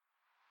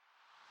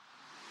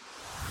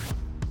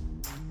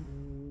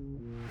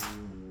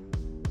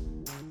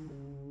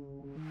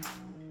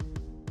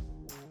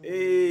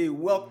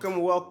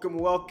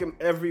welcome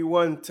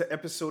everyone to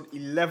episode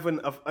 11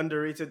 of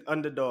Underrated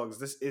Underdogs.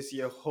 This is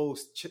your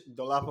host, Chip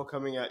Dolapo,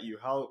 coming at you.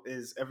 How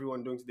is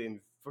everyone doing today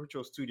in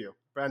virtual studio?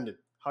 Brandon,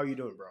 how you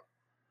doing, bro?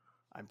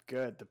 I'm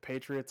good. The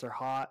Patriots are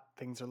hot.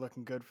 Things are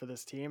looking good for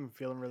this team. I'm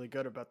feeling really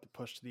good about the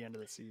push to the end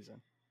of the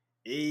season.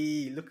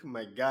 Hey, look at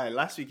my guy.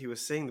 Last week he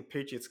was saying the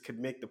Patriots could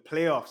make the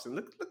playoffs, and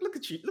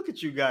look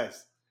at you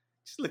guys.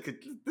 Just look at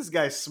this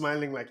guy's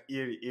smiling like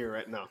ear to ear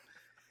right now.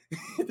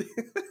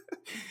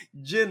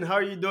 Jin, how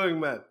are you doing,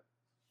 man?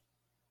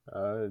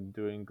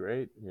 Doing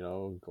great.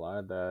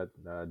 Glad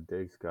that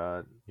Diggs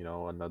got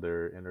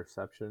another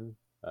interception.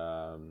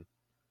 Um,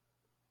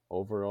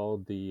 Overall,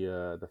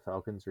 the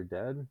Falcons are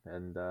dead,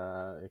 and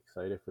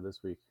excited for this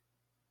week.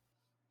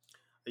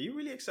 Are you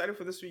really excited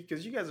for this week?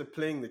 Because you guys are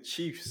playing the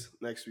Chiefs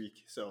next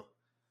week. So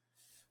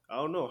I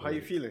don't know. I How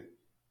you mean, feeling?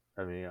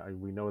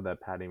 we know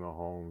that Patty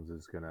Mahomes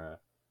is gonna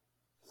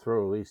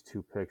throw at least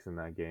two picks in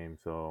that game,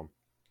 so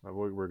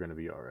we're gonna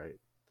be all right.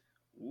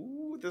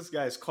 Ooh, this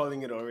guy's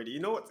calling it already. You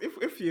know what?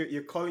 If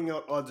you're calling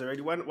out odds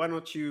already, why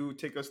don't you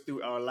take us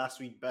through our last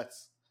week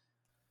bets?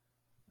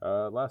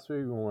 Last week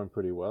we went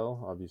pretty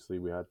well. Obviously,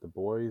 we had the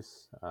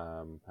boys,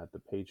 had the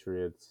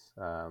Patriots,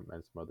 and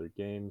some other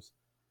games.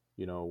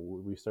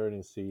 We started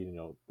to see,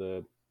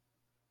 the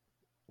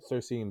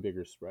start seeing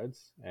bigger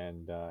spreads,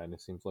 and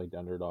it seems like the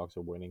underdogs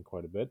are winning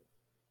quite a bit.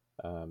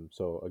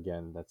 So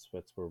again, that's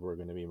where we're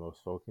going to be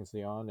most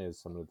focusing on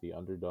is some of the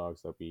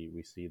underdogs that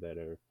we see that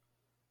are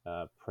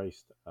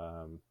priced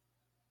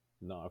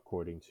not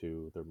according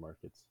to their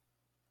markets.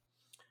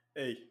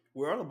 Hey,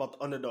 we're all about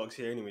the underdogs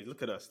here, anyways.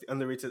 Look at us, the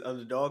underrated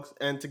underdogs.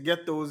 And to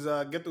get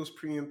those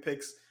premium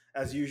picks,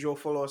 as usual,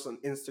 follow us on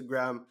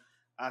Instagram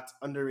at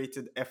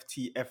underrated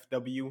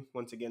FTFW.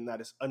 Once again,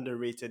 that is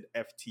underrated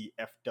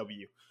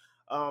FTFW.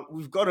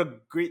 We've got a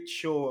great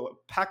show,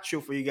 a packed show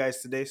for you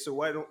guys today. So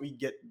why don't we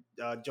get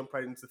jump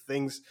right into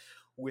things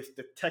with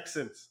the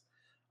Texans?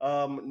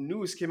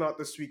 News came out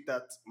this week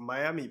that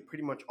Miami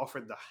pretty much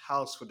offered the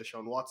house for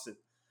Deshaun Watson.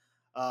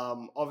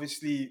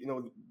 Obviously,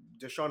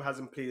 Deshaun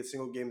hasn't played a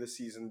single game this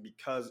season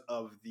because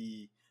of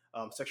the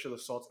sexual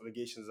assault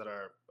allegations that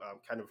are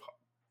kind of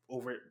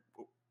over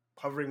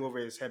hovering over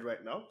his head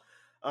right now.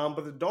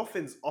 But the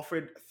Dolphins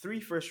offered 3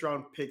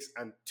 first-round picks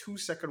and 2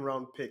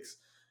 second-round picks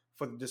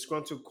for the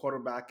disgruntled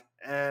quarterback,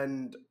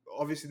 and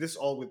obviously this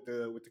all with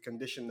the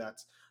condition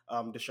that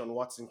Deshaun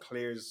Watson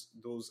clears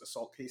those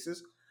assault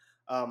cases,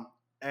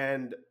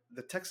 and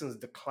the Texans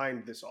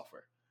declined this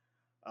offer.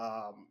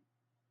 Um,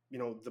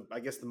 I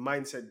guess the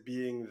mindset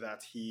being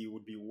that he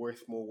would be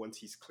worth more once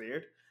he's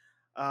cleared.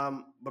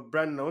 But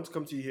Brandon, I want to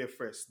come to you here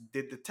first.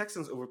 Did the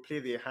Texans overplay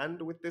their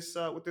hand with this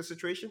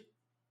situation?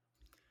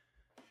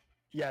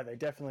 Yeah, they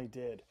definitely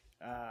did.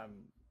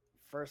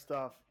 First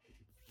off,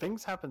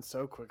 things happen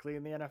so quickly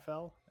in the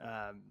NFL.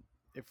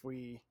 If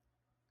we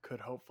could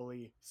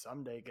hopefully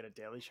someday get a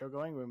daily show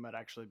going, we might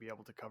actually be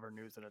able to cover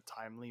news in a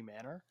timely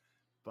manner.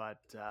 But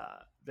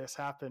this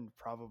happened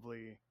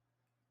probably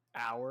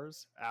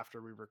hours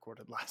after we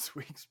recorded last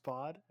week's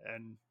pod,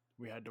 and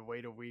we had to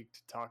wait a week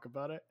to talk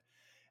about it.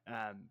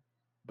 Um,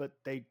 but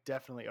they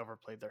definitely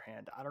overplayed their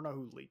hand. I don't know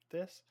who leaked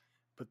this,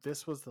 but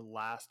this was the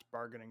last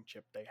bargaining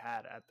chip they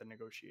had at the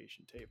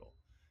negotiation table.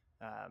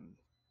 Um,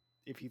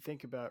 if you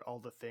think about all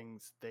the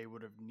things they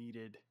would have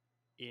needed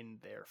in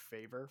their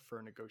favor for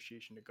a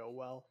negotiation to go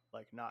well,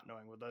 like not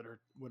knowing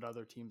what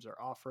other teams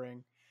are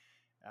offering,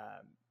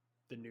 um,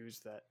 the news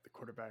that the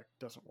quarterback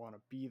doesn't want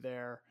to be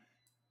there,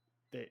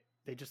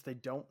 they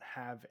don't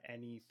have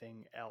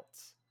anything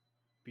else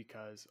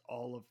because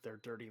all of their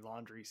dirty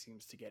laundry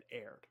seems to get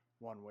aired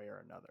one way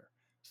or another.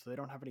 So they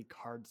don't have any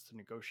cards to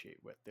negotiate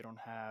with. They don't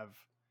have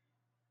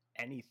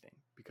anything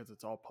because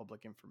it's all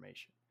public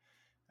information.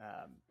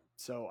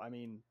 So, I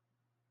mean,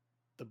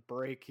 the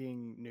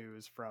breaking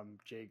news from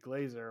Jay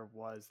Glazer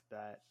was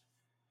that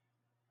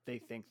they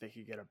think they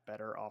could get a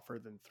better offer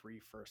than 3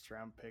 first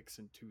round picks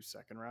and 2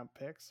 second round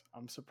picks.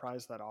 I'm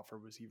surprised that offer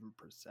was even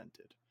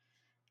presented.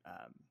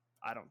 Um,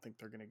 I don't think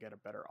they're going to get a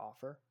better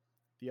offer.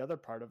 The other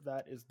part of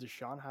that is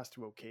Deshaun has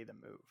to okay the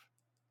move.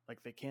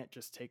 Like they can't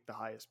just take the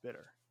highest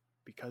bidder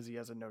because he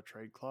has a no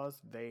trade clause.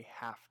 They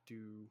have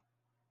to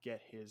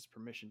get his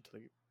permission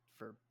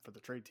for the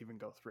trade to even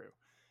go through.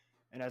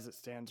 And as it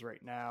stands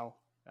right now,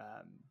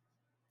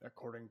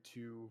 according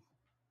to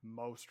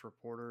most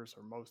reporters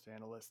or most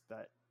analysts,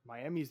 that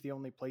Miami is the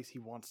only place he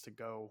wants to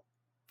go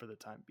for the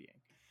time being.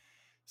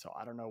 So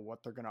I don't know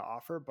what they're going to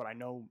offer, but I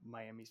know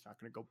Miami's not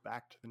going to go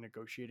back to the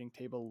negotiating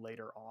table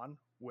later on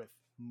with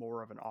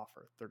more of an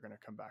offer. They're going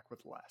to come back with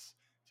less.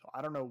 So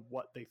I don't know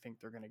what they think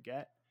they're going to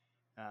get,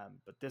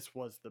 but this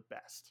was the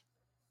best.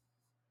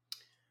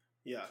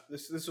 Yeah,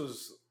 this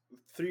was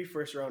 3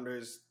 first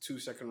rounders, 2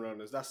 second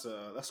rounders. That's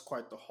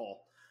quite the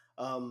haul.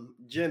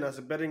 Jin, as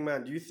a betting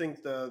man, do you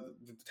think the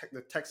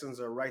Texans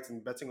are right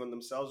in betting on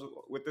themselves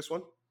with this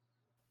one?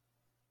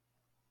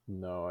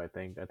 No, I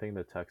think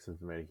the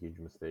Texans made a huge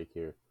mistake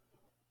here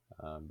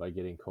by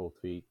getting cold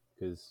feet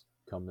because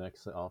come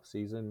next off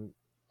season,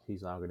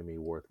 he's not going to be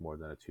worth more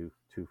than two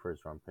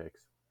first round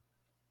picks.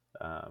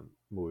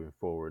 moving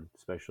forward,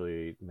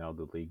 especially now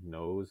the league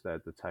knows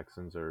that the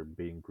Texans are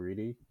being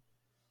greedy.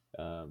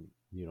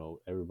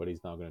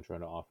 Everybody's not going to try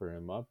to offer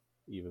him up.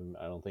 Even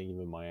I don't think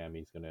even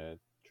Miami's going to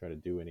try to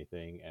do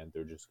anything, and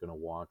they're just going to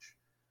watch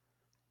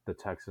the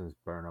Texans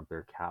burn up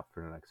their cap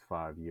for the next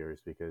 5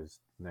 years because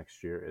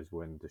next year is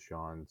when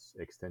Deshaun's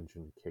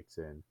extension kicks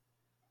in.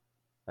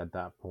 At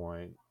that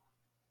point,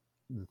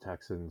 the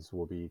Texans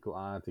will be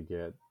glad to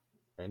get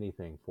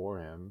anything for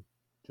him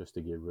just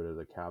to get rid of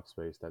the cap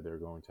space that they're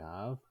going to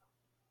have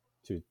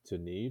to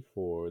need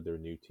for their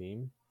new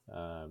team.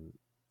 Um,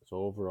 so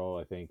overall,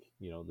 I think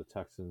the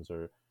Texans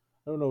are.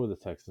 I don't know what the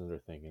Texans are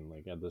thinking.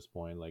 Like at this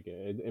point, like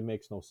it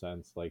makes no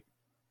sense. Like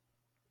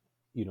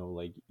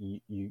like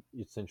you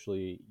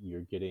essentially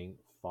you're getting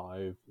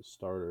 5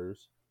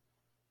 starters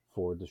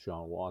for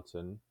Deshaun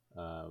Watson.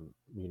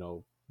 You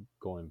know,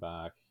 going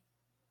back,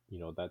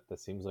 that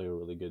seems like a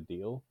really good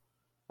deal.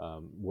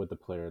 With the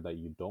player that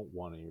you don't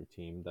want on your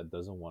team that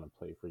doesn't want to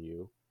play for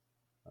you.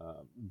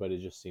 But it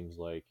just seems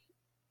like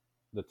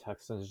the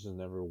Texans just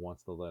never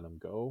wants to let him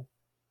go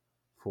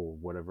for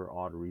whatever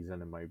odd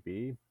reason it might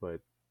be.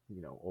 But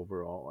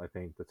overall, I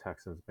think the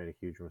Texans made a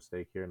huge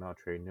mistake here not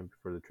trading him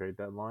before the trade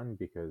deadline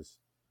because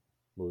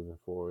moving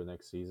forward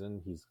next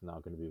season, he's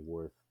not going to be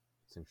worth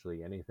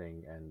essentially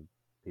anything, and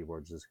people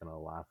are just going to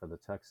laugh at the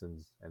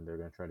Texans, and they're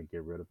going to try to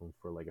get rid of him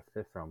for like a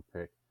fifth-round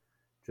pick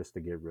just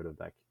to get rid of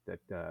that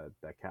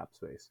cap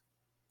space.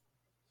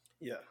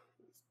 Yeah,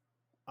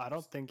 I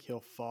don't think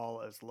he'll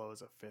fall as low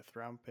as a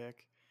 5th-round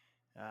pick,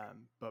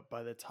 but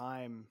by the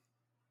time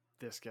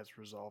this gets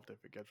resolved,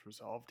 if it gets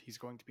resolved, he's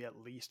going to be at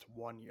least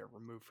 1 year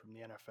removed from the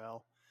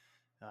NFL.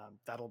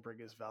 That'll bring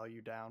his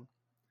value down.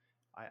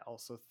 I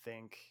also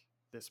think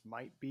this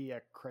might be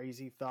a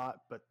crazy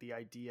thought, but the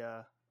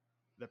idea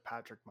that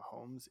Patrick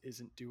Mahomes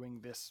isn't doing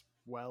this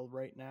well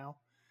right now,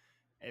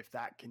 if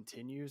that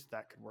continues,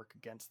 that could work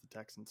against the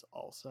Texans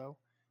also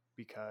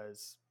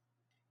because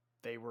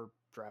they were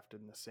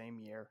drafted in the same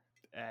year.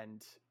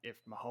 And if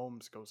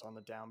Mahomes goes on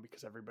the down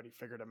because everybody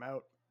figured him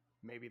out,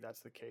 maybe that's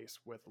the case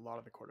with a lot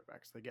of the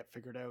quarterbacks. They get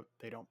figured out.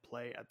 They don't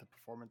play at the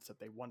performance that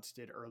they once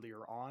did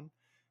earlier on.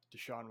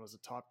 Deshaun was a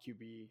top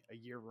QB a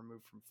year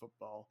removed from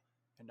football,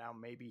 and now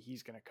maybe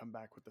he's going to come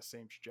back with the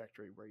same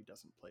trajectory where he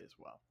doesn't play as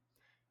well.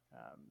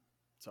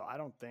 So I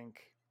don't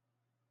think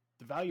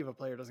the value of a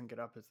player doesn't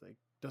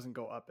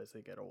go up as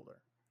they get older.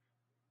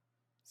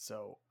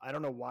 So I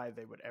don't know why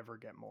they would ever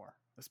get more,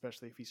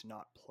 especially if he's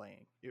not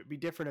playing. It would be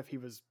different if he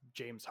was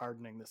James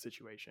Hardening the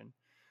situation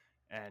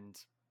and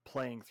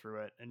playing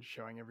through it and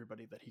showing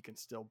everybody that he can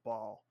still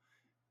ball,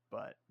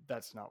 but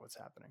that's not what's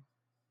happening.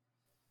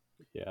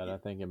 Yeah, and I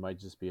think it might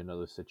just be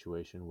another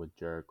situation with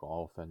Jared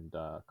Goff and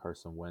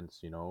Carson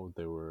Wentz.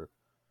 They were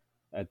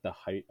at the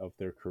height of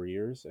their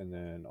careers, and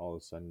then all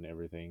of a sudden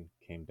everything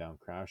came down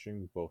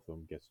crashing. Both of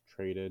them gets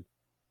traded.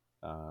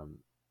 I'm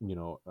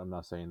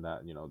not saying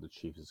that the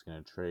Chiefs is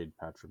going to trade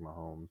Patrick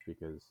Mahomes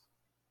because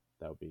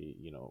that would be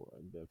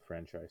the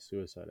franchise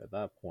suicide at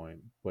that point.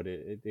 But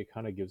it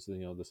kind of gives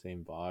the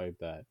same vibe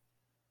that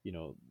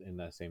in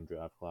that same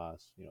draft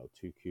class,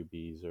 two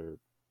QBs are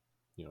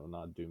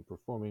not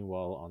performing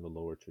well on the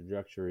lower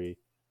trajectory,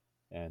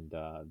 and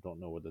don't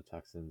know what the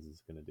Texans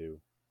is going to do.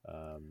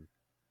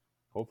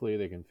 Hopefully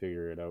they can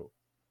figure it out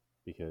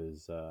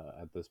because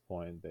at this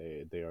point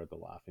they are the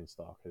laughing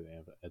stock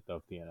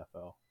of the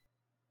NFL.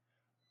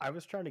 I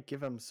was trying to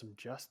give him some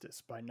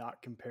justice by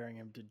not comparing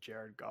him to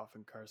Jared Goff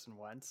and Carson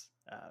Wentz,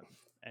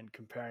 and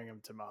comparing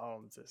him to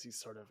Mahomes as he's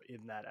sort of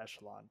in that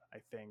echelon. I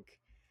think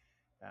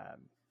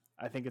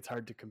it's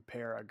hard to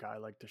compare a guy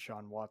like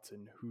Deshaun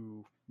Watson,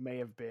 who may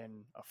have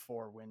been a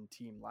 4-win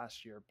team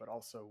last year, but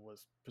also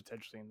was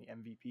potentially in the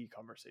MVP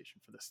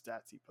conversation for the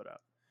stats he put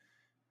up.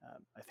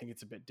 I think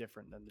it's a bit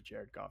different than the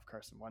Jared Goff,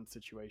 Carson Wentz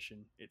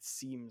situation. It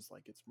seems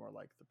like it's more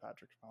like the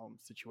Patrick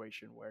Mahomes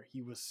situation where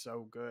he was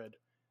so good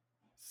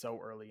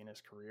so early in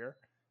his career,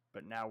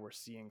 but now we're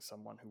seeing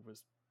someone who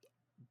was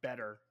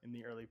better in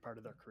the early part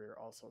of their career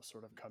also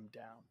sort of come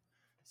down.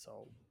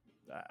 So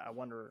I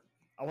wonder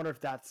if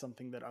that's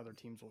something that other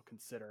teams will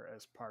consider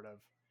as part of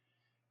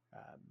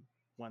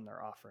when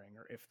they're offering,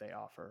 or if they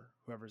offer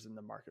whoever's in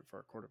the market for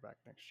a quarterback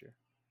next year.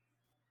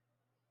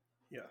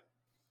 yeah.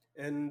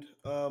 And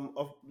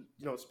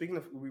speaking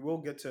of, we will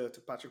get to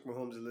Patrick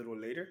Mahomes a little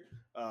later.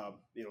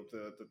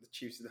 The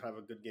Chiefs did have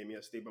a good game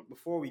yesterday, but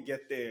before we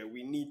get there,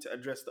 we need to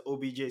address the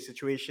OBJ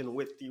situation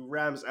with the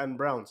Rams and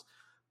Browns.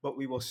 But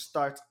we will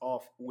start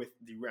off with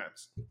the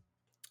Rams.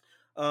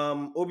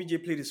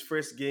 OBJ played his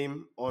first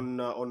game on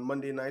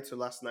Monday night, so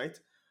last night.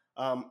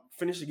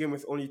 Finished the game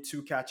with only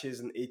 2 catches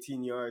and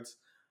 18 yards.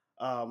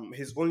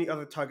 His only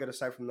other target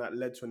aside from that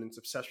led to an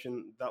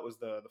interception. That was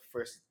the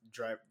first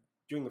drive,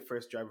 during the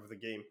first drive of the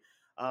game.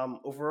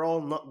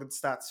 Overall, not good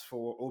stats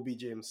for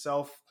OBJ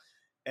himself,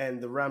 and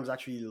the Rams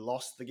actually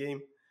lost the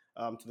game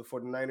to the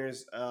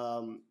 49ers.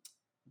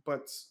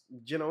 But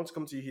Jen, I want to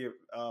come to you here.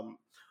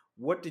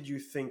 What did you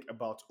think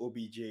about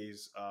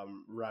OBJ's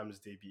Rams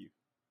debut?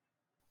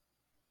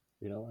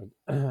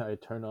 I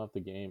turned off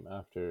the game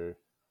after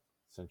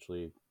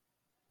essentially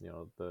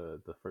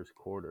the first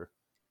quarter.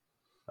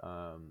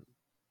 Um,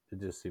 it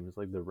just seems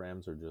like the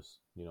Rams are just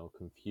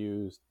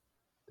confused.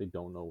 They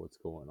don't know what's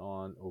going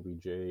on.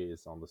 OBJ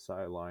is on the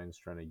sidelines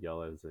trying to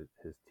yell at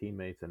his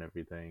teammates and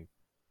everything.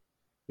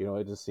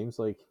 It just seems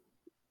like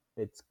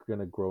it's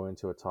gonna grow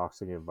into a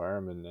toxic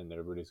environment, and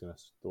everybody's gonna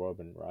throw up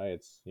in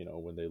riots.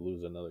 When they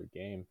lose another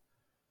game.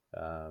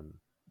 Um,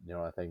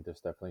 I think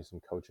there's definitely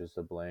some coaches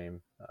to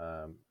blame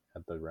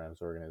at the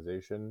Rams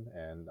organization,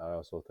 and I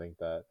also think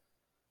that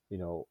you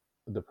know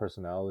the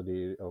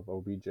personality of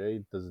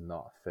OBJ does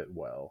not fit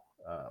well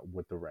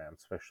with the Rams,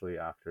 especially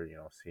after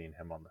seeing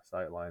him on the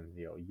sideline,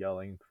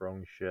 yelling,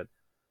 throwing shit,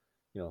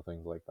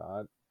 things like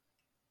that.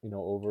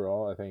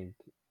 Overall, I think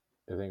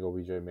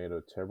OBJ made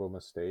a terrible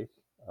mistake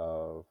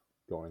of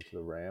going to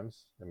the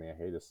Rams. I mean, I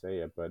hate to say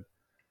it, but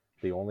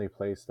the only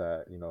place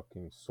that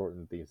can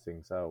sorting these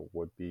things out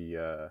would be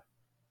the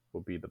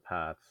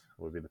Pats,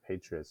 would be the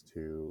Patriots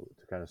to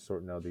kind of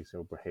sorting out these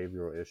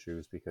behavioral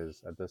issues,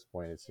 because at this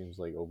point it seems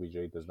like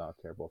OBJ does not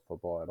care about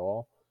football at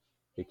all.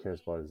 He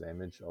cares about his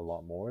image a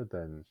lot more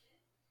than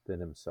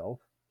himself.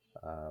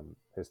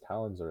 His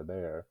talents are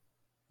there,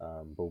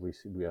 but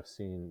we have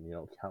seen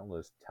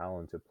countless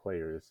talented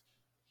players,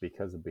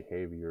 because of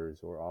behaviors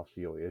or off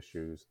field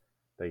issues,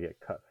 they get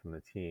cut from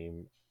the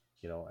team,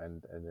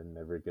 and then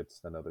never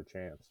gets another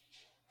chance.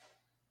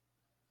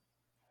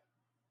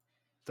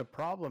 The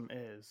problem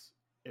is,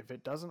 if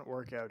it doesn't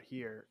work out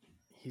here,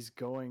 he's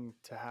going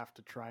to have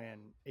to try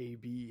and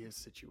AB his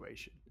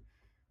situation.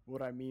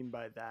 What I mean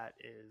by that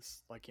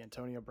is, like,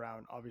 Antonio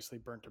Brown obviously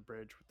burnt a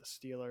bridge with the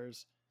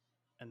Steelers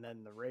and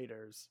then the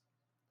Raiders,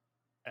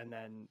 and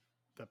then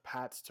the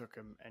Pats took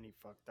him and he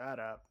fucked that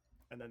up.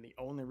 And then the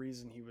only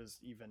reason he was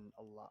even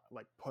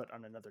put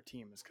on another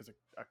team is because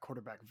a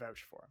quarterback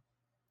vouched for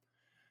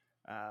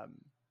him.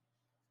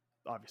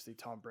 Obviously,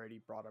 Tom Brady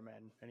brought him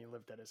in and he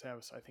lived at his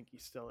house. I think he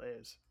still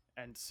is.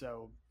 And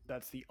so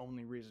that's the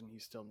only reason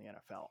he's still in the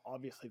NFL.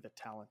 Obviously, the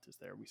talent is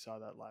there. We saw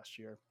that last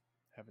year.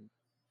 We've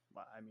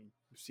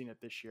seen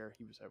it this year.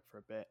 He was out for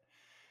a bit.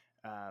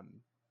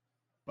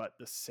 But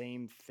the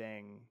same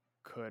thing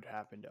could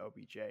happen to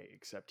OBJ,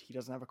 except he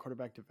doesn't have a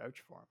quarterback to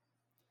vouch for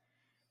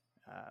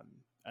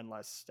him,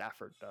 unless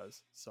Stafford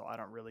does. So I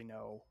don't really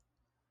know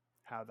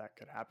how that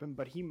could happen,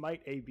 but he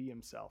might AB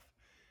himself.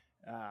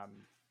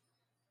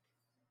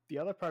 The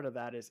other part of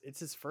that is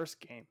it's his first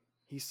game.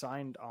 He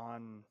signed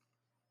on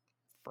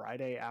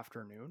Friday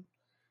afternoon,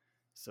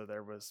 so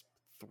there was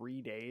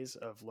 3 days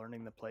of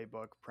learning the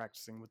playbook,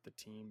 practicing with the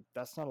team.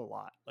 That's not a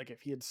lot. Like,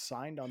 if he had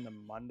signed on the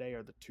Monday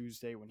or the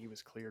Tuesday when he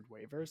was cleared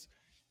waivers,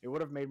 it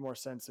would have made more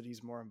sense that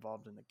he's more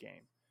involved in the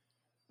game.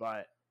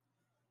 But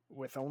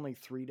with only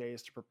 3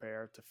 days to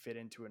prepare to fit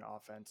into an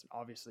offense, and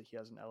obviously he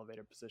has an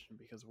elevated position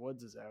because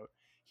Woods is out,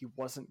 he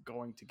wasn't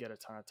going to get a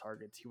ton of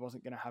targets. He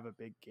wasn't going to have a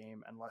big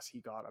game unless he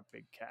got a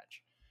big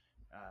catch.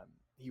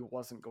 He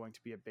wasn't going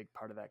to be a big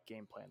part of that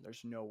game plan.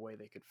 There's no way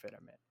they could fit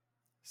him in.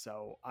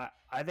 So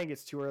I think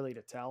it's too early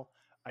to tell.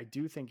 I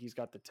do think he's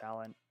got the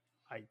talent.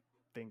 I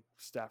think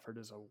Stafford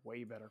is a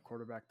way better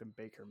quarterback than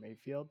Baker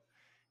Mayfield.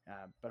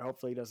 But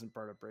hopefully he doesn't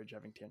burn a bridge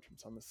having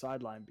tantrums on the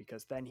sideline,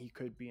 because then he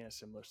could be in a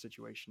similar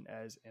situation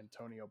as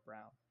Antonio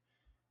Brown.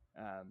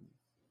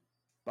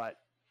 But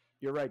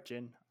you're right,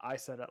 Jin. I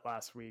said it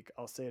last week.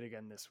 I'll say it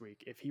again this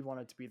week. If he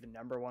wanted to be the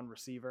number one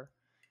receiver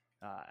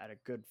at a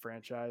good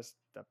franchise,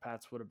 the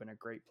Pats would have been a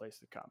great place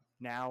to come.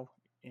 Now,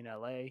 in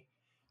LA,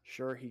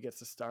 sure, he gets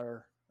the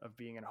star of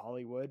being in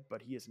Hollywood,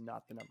 but he is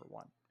not the number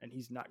one, and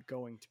he's not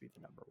going to be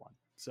the number one.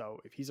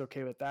 So if he's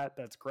okay with that,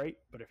 that's great.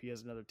 But if he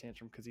has another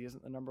tantrum because he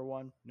isn't the number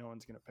one, no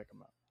one's going to pick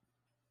him up.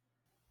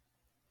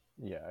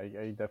 Yeah,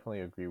 I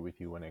definitely agree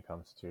with you when it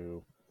comes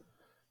to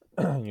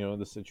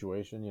the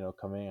situation.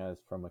 Coming as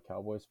from a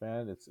Cowboys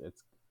fan,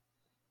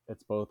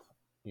 it's both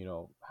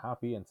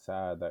happy and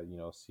sad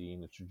that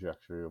seeing the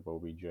trajectory of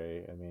OBJ.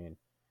 I mean,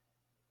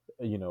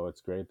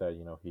 it's great that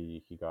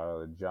he got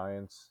out of the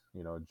Giants.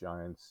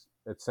 Giants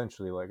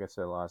essentially, like I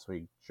said last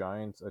week,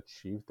 Giants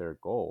achieved their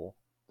goal.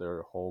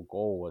 Their whole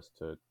goal was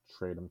to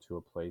trade him to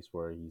a place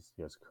where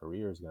his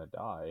career is gonna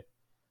die,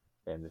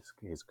 and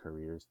his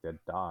careers did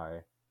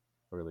die,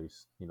 or at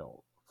least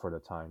for the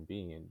time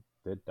being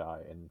did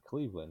die in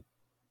Cleveland.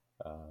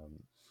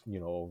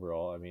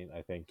 Overall, I mean,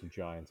 I think the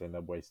Giants end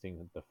up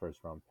wasting the first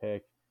round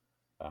pick.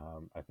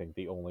 I think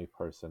the only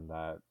person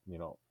that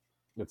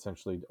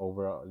essentially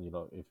overall,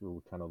 if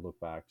you kind of look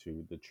back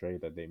to the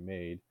trade that they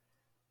made,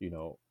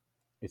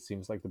 it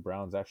seems like the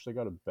Browns actually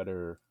got a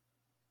better,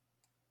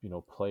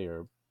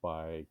 player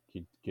by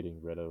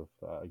getting rid of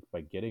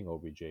by getting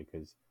OBJ,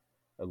 because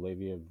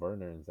Olivier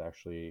Vernon is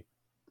actually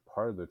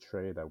part of the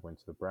trade that went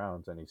to the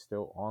Browns, and he's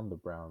still on the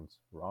Browns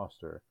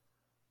roster,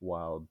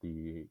 while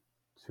the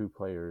two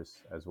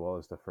players, as well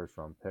as the first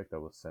round pick that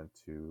was sent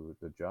to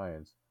the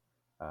Giants,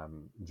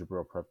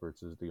 Jabril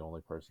Peppers is the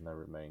only person that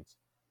remains.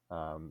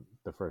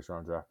 The first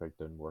round draft pick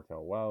didn't work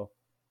out well.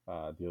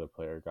 The other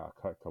player got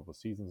cut a couple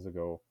seasons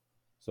ago.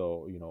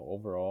 So,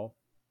 overall,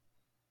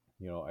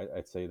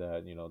 I'd say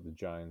that, the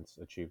Giants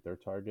achieved their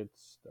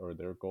targets or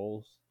their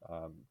goals.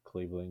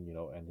 Cleveland,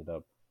 ended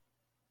up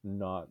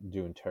not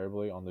doing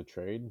terribly on the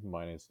trade,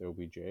 minus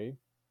OBJ.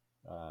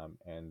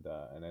 And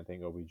I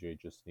think OBJ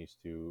just needs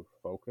to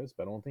focus,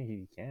 but I don't think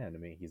he can. I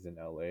mean, he's in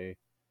LA,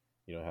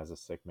 has a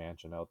sick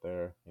mansion out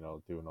there,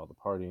 doing all the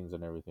partyings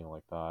and everything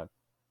like that,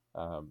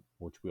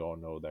 which we all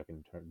know that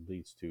can turn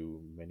leads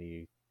to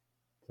many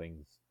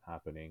things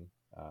happening.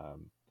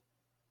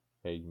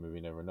 Hey, maybe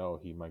you never know.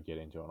 He might get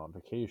into it on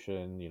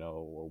vacation,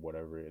 or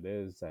whatever it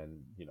is, and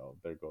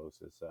there goes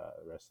his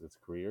rest of his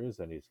careers,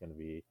 and he's going to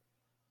be,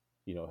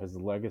 his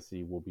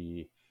legacy will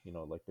be,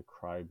 like the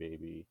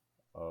crybaby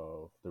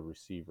of the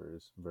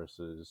receivers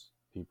versus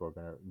people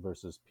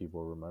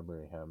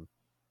remembering him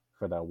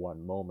for that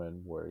one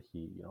moment where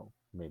he,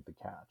 made the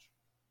catch.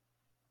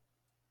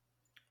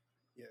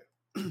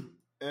 Yeah,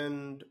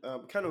 and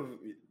kind of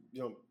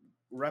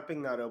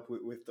wrapping that up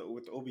with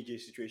the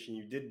OBJ situation,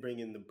 you did bring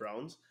in the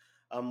Browns.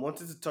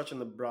 Wanted to touch on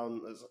the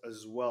Browns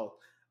as well.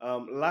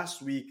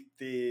 Last week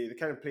they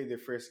kind of played their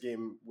first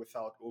game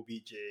without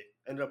OBJ.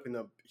 Ended up in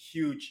a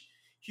huge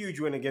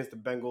win against the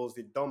Bengals.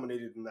 They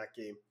dominated in that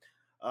game.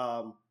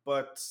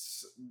 But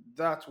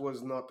that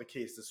was not the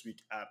case this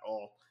week at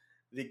all.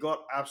 They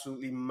got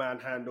absolutely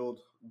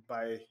manhandled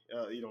by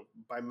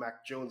by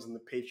Mac Jones and the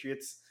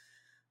Patriots.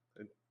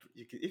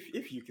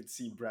 If you could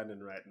see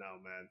Brandon right now,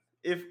 man.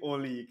 If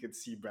only you could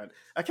see Brandon.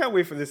 I can't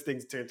wait for this thing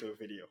to turn to a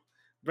video.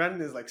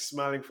 Brandon is like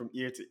smiling from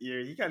ear to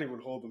ear. He can't even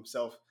hold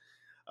himself.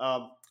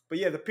 But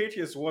yeah, the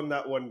Patriots won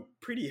that one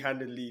pretty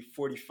handedly,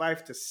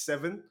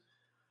 45-7.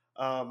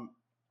 Um,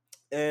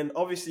 and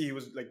obviously, he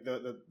was like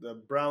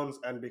the Browns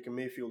and Baker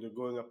Mayfield are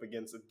going up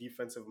against a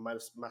defensive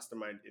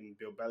mastermind in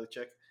Bill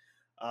Belichick.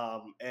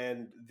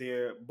 And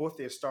both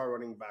their star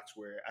running backs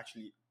were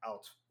actually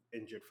out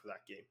injured for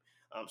that game.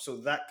 So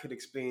that could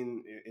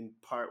explain in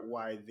part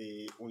why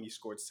they only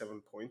scored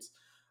 7 points.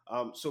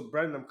 So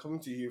Brandon, I'm coming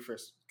to you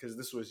first because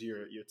this was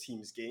your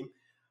team's game.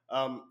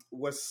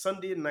 Was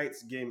Sunday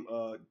night's game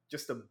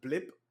just a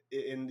blip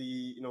in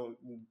the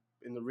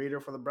in the radar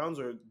for the Browns,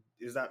 or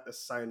is that a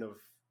sign of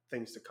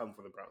things to come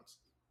for the Browns?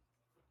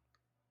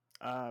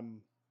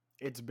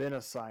 It's been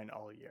a sign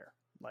all year.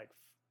 Like,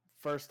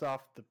 first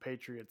off, the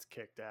Patriots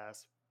kicked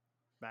ass.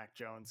 Mac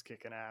Jones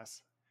kicking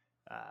ass.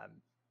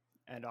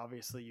 And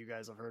obviously, you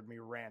guys have heard me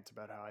rant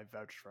about how I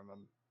vouched from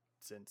him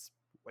since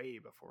way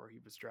before he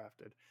was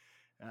drafted.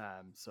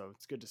 So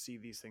it's good to see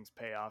these things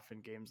pay off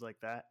in games like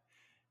that.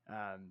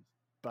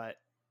 But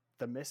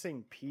the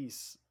missing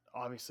piece,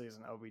 obviously, is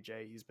an OBJ.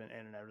 He's been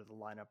in and out of the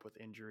lineup with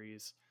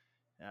injuries.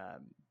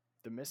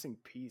 The missing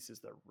piece is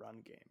the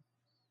run game.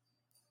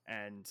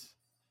 And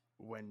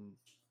when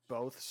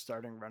both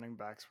starting running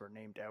backs were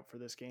named out for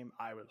this game,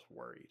 I was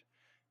worried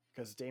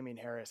because Damien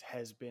Harris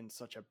has been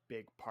such a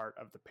big part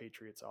of the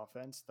Patriots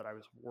offense that I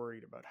was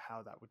worried about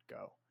how that would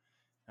go.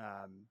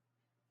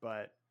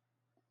 But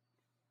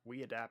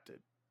we adapted,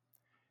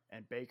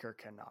 and Baker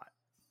cannot.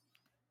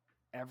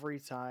 Every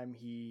time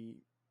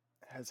he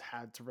has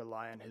had to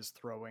rely on his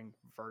throwing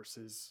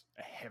versus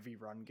a heavy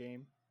run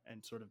game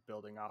and sort of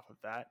building off of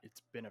that,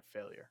 it's been a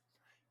failure.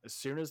 As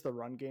soon as the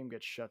run game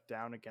gets shut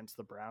down against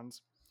the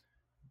Browns,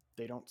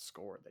 they don't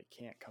score. They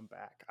can't come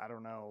back. I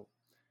don't know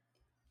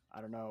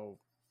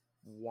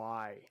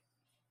why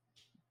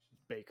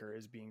Baker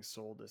is being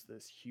sold as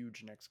this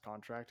huge next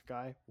contract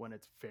guy when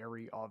it's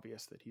very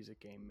obvious that he's a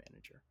game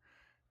manager.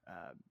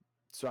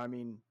 So, I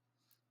mean,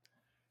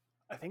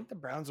 I think the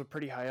Browns are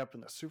pretty high up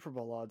in the Super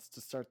Bowl odds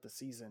to start the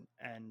season.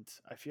 And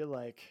I feel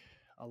like,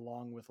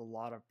 along with a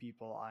lot of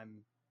people,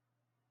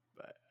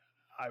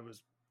 I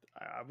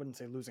wouldn't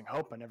say losing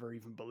hope. I never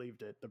even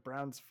believed it. The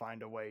Browns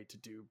find a way to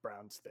do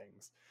Browns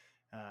things.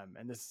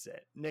 And this is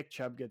it. Nick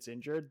Chubb gets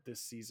injured. This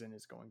season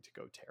is going to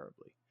go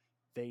terribly.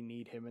 They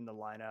need him in the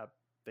lineup.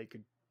 They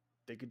could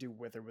do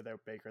with or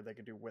without Baker. They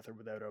could do with or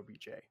without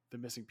OBJ. The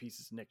missing piece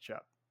is Nick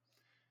Chubb.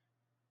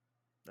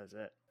 That's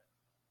it.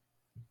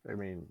 I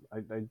mean, I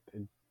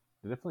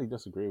definitely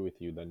disagree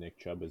with you that Nick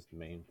Chubb is the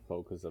main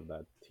focus of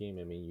that team.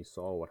 I mean, you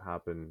saw what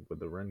happened with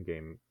the run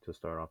game to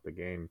start off the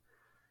game.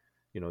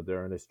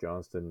 D'Ernest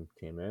Johnston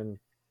came in,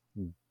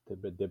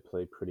 did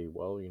play pretty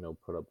well,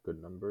 put up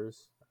good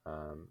numbers.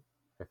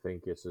 I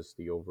think it's just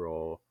the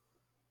overall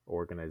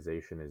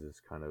organization is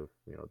just kind of,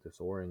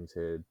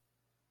 disoriented.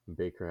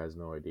 Baker has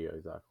no idea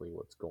exactly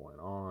what's going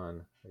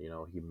on.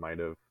 He might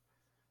have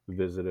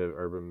visited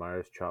Urban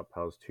Meyer's chop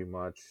house too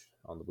much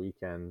on the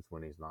weekends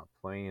when he's not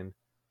playing.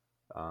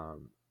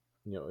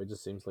 It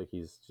just seems like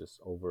he's just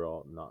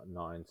overall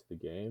not into the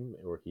game,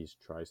 or he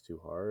tries too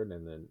hard,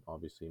 and then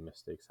obviously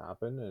mistakes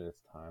happen, and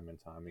it's time and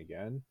time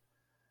again.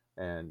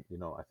 And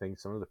I think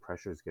some of the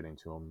pressure is getting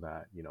to him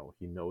that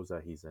he knows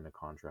that he's in a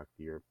contract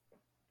year.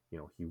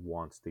 He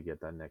wants to get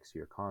that next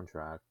year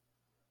contract,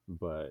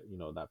 but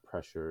that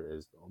pressure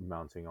is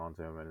mounting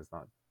onto him, and it's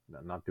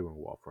not doing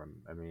well for him.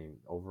 I mean,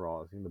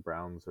 overall, I think the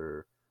Browns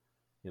are,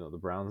 the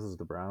Browns is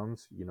the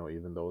Browns.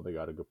 Even though they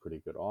got a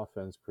pretty good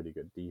offense, pretty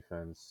good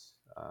defense.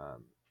 I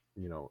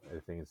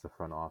think it's the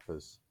front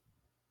office.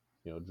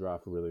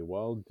 Draft really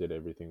well, did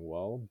everything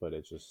well, but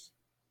it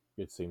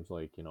seems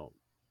like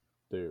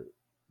they're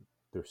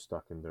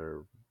stuck in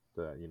their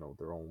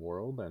their own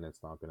world, and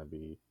it's not going to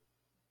be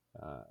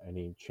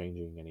any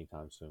changing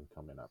anytime soon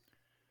coming up.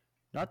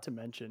 Not to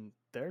mention,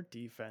 their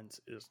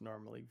defense is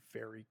normally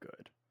very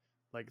good.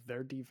 Like,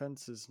 their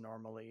defense is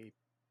normally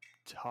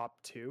top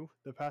 2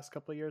 the past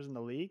couple of years in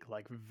the league.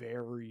 Like,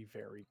 very,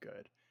 very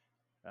good.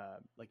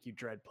 Like, you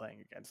dread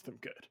playing against them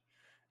good.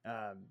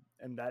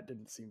 And that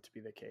didn't seem to be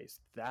the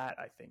case. That,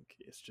 I think,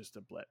 is just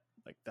a blip.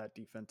 Like, that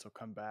defense will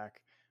come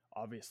back.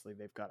 Obviously,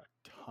 they've got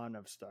a ton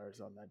of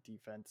stars on that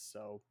defense.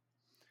 So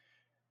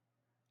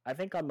I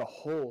think on the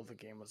whole, the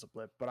game was a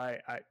blip. But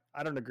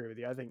I don't agree with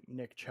you. I think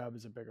Nick Chubb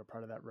is a bigger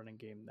part of that running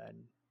game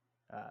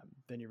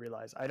than you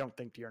realize. I don't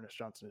think Dearness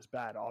Johnson is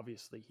bad.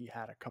 Obviously, he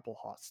had a couple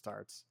hot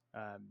starts.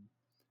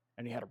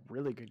 And he had a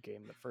really good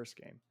game the first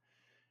game.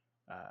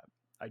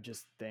 I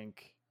just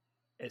think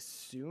as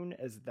soon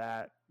as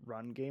that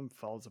run game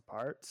falls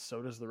apart,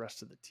 so does the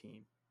rest of the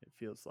team, it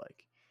feels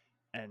like.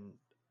 And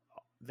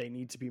they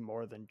need to be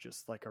more than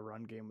just like a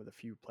run game with a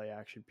few play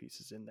action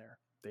pieces in there.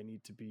 They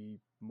need to be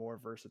more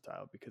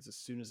versatile, because as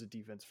soon as a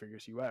defense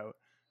figures you out,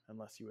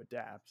 unless you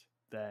adapt,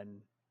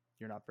 then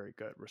you're not very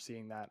good. We're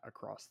seeing that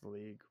across the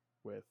league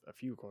with a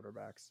few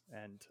quarterbacks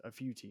and a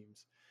few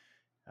teams.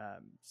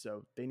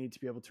 So they need to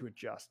be able to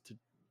adjust to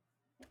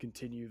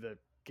continue the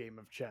game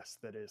of chess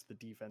that is the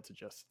defense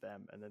adjusts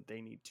them, and then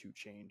they need to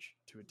change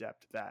to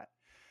adapt to that.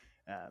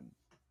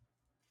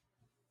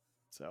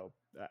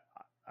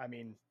 I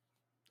mean,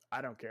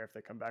 I don't care if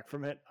they come back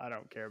from it. I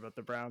don't care about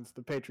the Browns.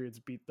 The Patriots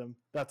beat them.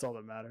 That's all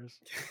that matters.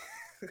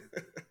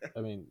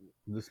 I mean,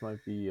 this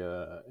might be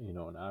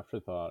an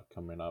afterthought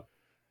coming up,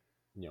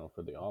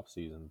 for the off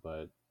season,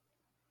 but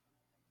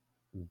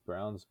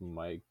Browns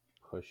might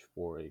push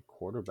for a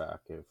quarterback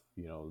if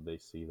they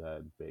see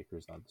that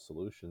Baker's not the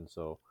solution.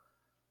 So,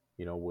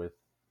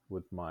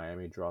 with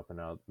Miami dropping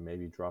out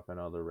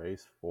of the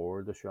race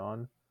for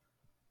Deshaun,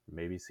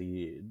 maybe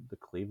see the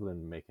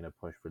Cleveland making a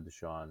push for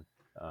Deshaun.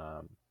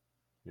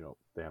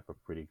 They have a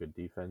pretty good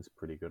defense,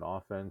 pretty good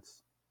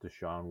offense.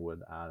 Deshaun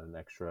would add an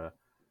extra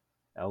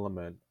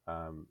element,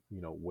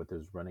 with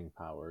his running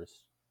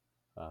powers.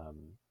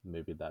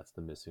 Maybe that's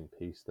the missing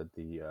piece that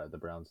the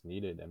Browns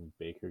needed, and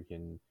Baker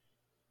can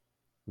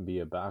be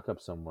a backup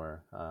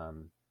somewhere,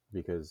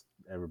 because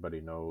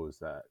everybody knows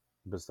that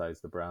besides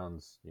the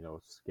Browns,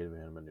 giving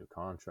him a new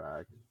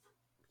contract,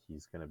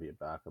 he's going to be a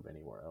backup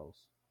anywhere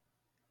else.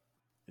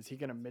 Is he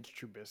going to Mitch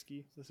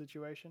Trubisky the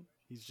situation?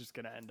 He's just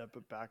going to end up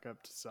a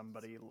backup to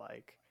somebody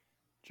like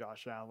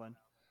Josh Allen?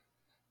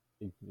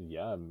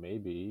 Yeah,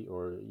 maybe,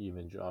 or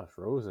even Josh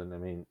Rosen. I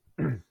mean,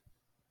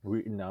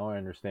 I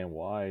understand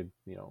why,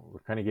 we're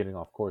kind of getting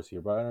off course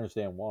here, but I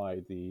understand why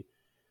the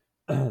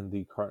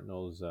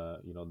Cardinals,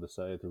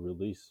 decided to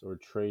release or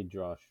trade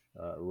Josh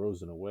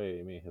Rosen away.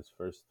 I mean, his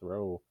first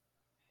throw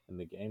in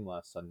the game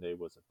last Sunday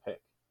was a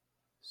pick.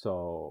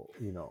 So,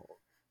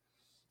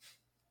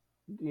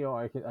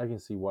 I can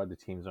see why the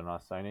teams are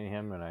not signing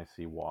him, and I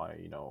see why,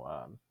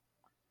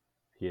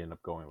 he ended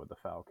up going with the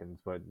Falcons.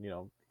 But,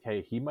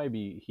 hey, he might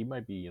be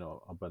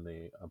up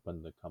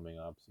in the coming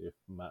ups. If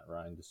Matt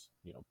Ryan just,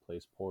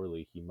 plays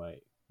poorly, he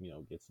might,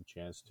 gets a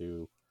chance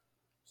to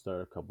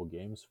start a couple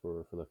games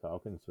for the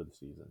Falcons for the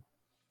season.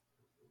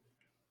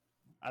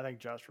 I think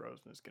Josh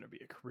Rosen is going to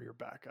be a career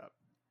backup.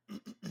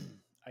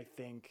 I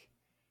think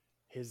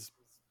his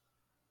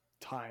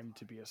time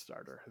to be a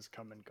starter has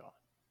come and gone.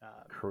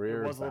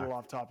 It was a little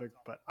off topic,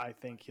 but I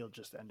think he'll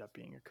just end up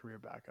being a career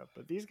backup.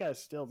 But these guys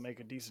still make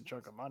a decent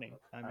chunk of money.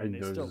 I mean,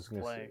 they still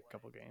play a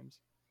couple games.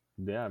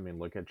 Yeah, I mean,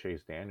 look at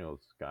Chase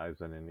Daniels. Guy's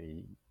been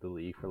in the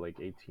league for like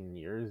 18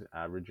 years,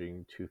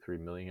 averaging $2-3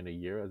 million a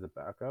year as a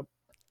backup.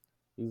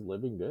 He's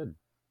living good.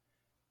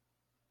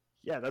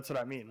 Yeah, that's what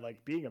I mean.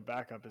 Like, being a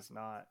backup is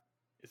not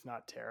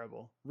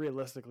terrible.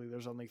 Realistically,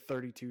 there's only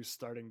 32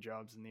 starting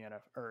jobs in the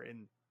NFL or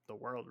in the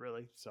world,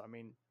 really. So I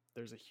mean,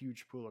 there's a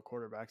huge pool of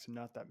quarterbacks, and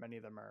not that many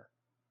of them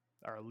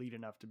are elite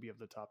enough to be of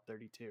the top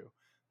 32. There's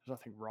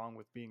nothing wrong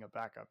with being a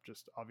backup.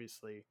 Just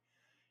obviously,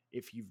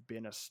 if you've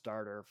been a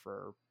starter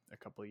for a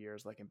couple of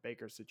years, like in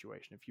Baker's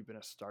situation, if you've been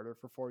a starter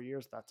for 4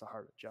 years, that's a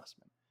hard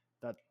adjustment.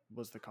 That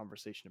was the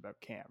conversation about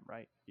Cam,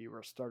 right? You were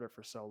a starter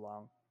for so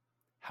long.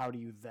 How do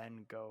you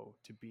then go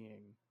to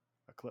being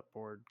a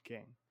clipboard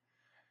king?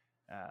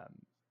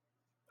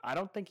 I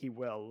don't think he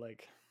will.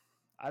 Like,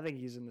 I think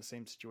he's in the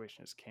same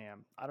situation as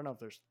Cam. I don't know if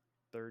there's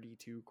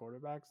 32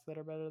 quarterbacks that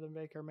are better than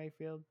Baker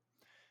Mayfield.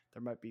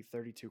 There might be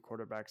 32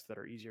 quarterbacks that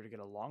are easier to get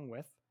along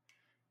with.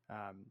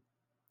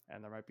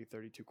 And there might be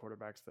 32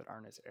 quarterbacks that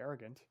aren't as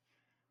arrogant.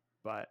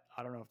 But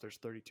I don't know if there's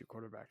 32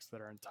 quarterbacks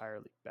that are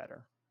entirely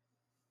better.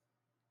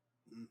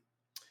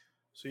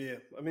 So yeah,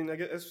 I mean, I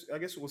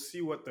guess we'll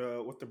see what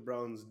the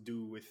Browns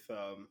do with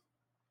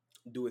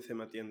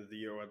him at the end of the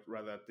year, or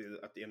rather at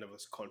the end of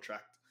his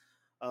contract.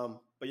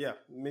 But yeah,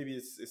 maybe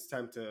it's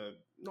time to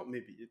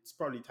it's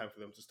probably time for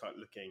them to start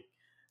looking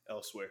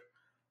elsewhere.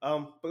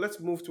 But let's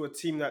move to a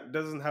team that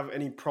doesn't have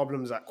any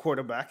problems at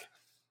quarterback,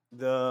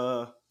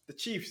 the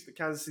Chiefs, the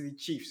Kansas City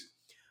Chiefs.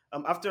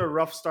 After a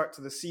rough start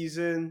to the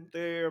season,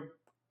 they're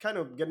kind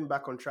of getting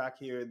back on track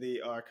here. They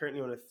are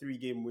currently on a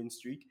 3-game win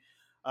streak.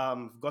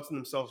 gotten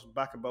themselves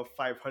back above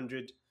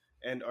 500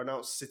 and are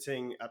now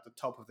sitting at the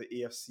top of the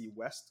AFC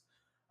West.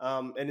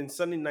 And in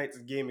Sunday night's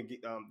game,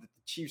 the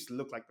Chiefs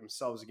looked like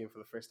themselves again for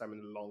the first time in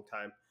a long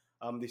time.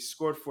 They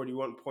scored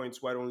 41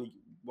 points while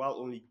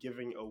only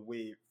giving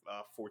away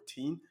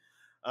 14.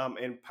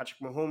 And Patrick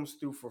Mahomes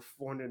threw for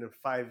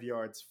 405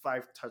 yards,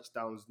 5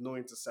 touchdowns, no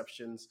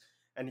interceptions,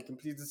 and he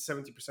completed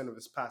 70% of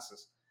his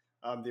passes.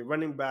 The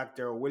running back,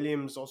 Darrell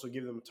Williams, also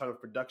gave them a ton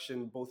of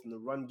production, both in the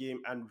run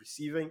game and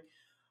receiving.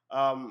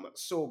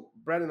 So,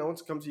 Brandon, I want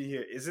to come to you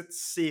here. Is it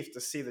safe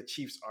to say the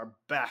Chiefs are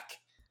back?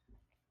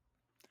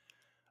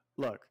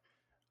 Look,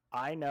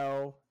 I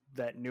know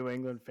that New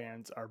England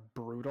fans are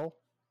brutal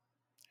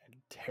and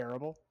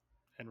terrible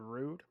and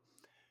rude,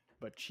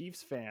 but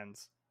Chiefs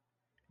fans,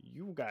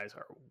 you guys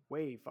are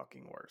way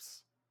fucking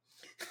worse.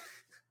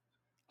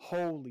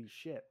 Holy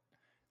shit.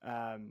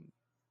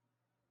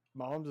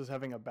 Mahomes is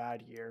having a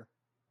bad year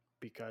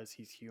because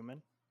he's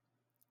human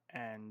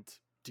and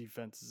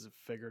defenses have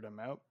figured him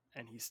out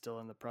and he's still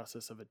in the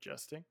process of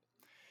adjusting.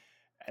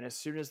 And as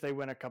soon as they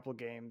win a couple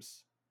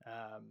games,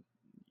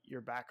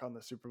 you're back on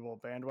the Super Bowl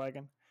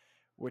bandwagon,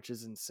 which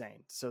is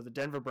insane. So the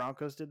Denver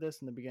Broncos did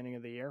this in the beginning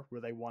of the year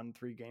where they won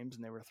 3 games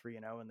and they were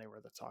 3-0 and they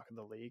were the talk of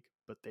the league,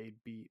 but they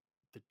beat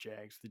the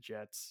Jags, the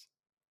Jets,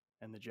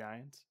 and the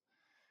Giants.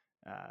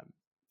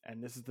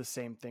 And this is the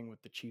same thing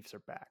with the Chiefs are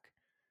back.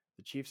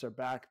 The Chiefs are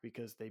back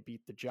because they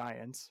beat the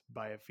Giants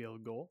by a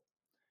field goal.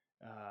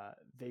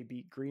 They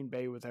beat Green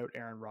Bay without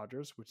Aaron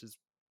Rodgers, which is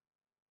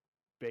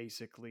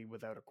basically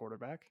without a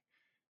quarterback.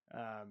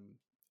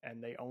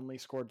 And they only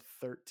scored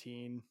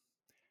 13.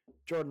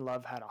 Jordan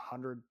Love had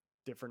 100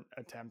 different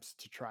attempts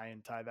to try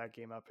and tie that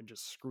game up and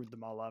just screwed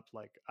them all up.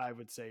 Like, I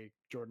would say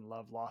Jordan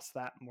Love lost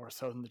that more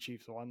so than the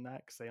Chiefs won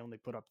that because they only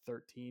put up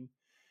 13.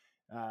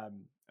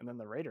 And then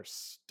the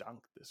Raiders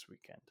stunk this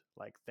weekend.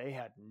 Like, they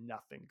had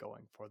nothing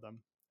going for them.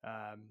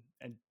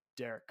 And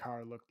Derek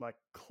Carr looked like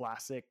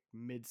classic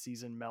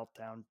midseason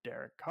meltdown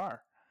Derek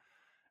Carr.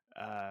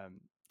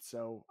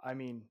 So, I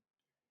mean,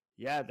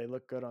 yeah, they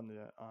look good on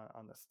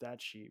the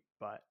stat sheet,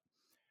 but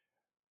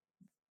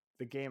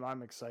the game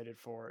I'm excited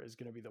for is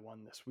going to be the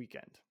one this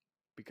weekend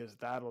because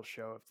that'll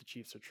show if the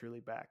Chiefs are truly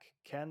back.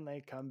 Can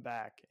they come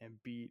back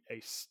and beat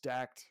a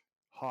stacked,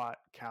 hot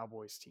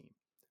Cowboys team?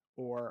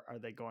 Or are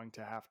they going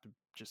to have to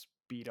just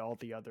beat all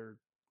the other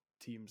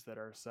teams that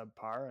are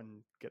subpar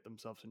and get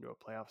themselves into a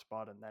playoff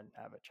spot and then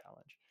have a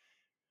challenge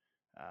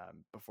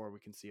before we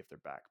can see if they're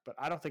back? But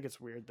I don't think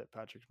it's weird that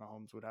Patrick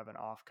Mahomes would have an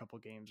off couple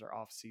games or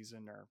off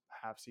season or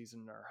half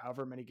season or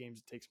however many games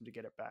it takes him to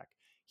get it back.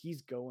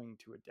 He's going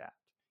to adapt.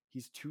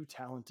 He's too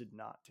talented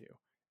not to.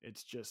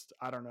 It's just,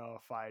 I don't know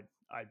if I'd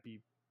be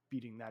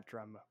beating that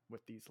drum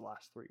with these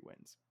last 3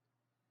 wins.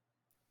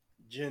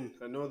 Jin,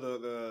 I know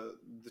the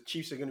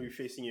Chiefs are going to be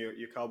facing your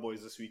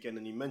Cowboys this weekend,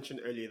 and you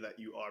mentioned earlier that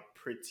you are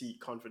pretty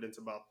confident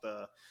about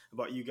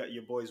you got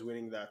your boys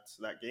winning that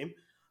game.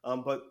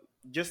 But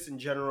just in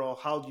general,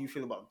 how do you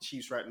feel about the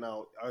Chiefs right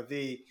now? Are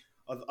they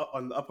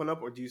on the up and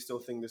up, or do you still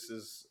think this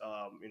is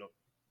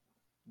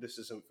this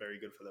isn't very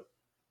good for them?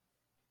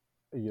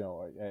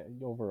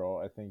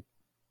 Overall, I think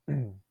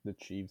the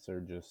Chiefs are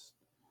just,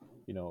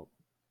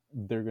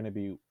 they're going to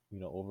be,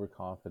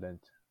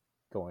 overconfident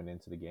going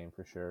into the game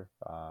for sure.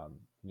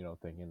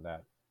 Thinking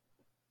that,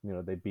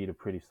 they beat a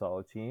pretty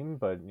solid team,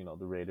 but,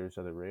 the Raiders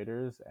are the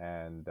Raiders.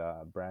 And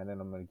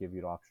Brandon, I'm going to give you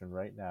an option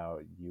right now.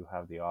 You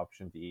have the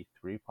option to eat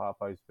 3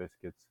 Popeyes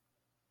biscuits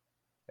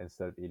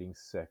instead of eating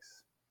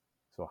 6.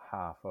 So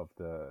half of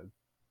the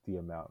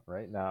amount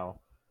right now.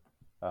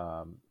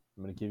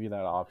 I'm going to give you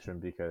that option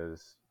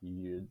because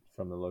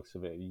from the looks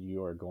of it,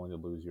 you are going to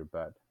lose your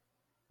bet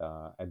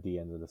at the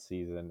end of the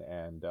season.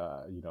 And,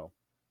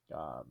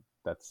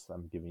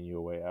 I'm giving you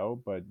a way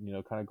out. But,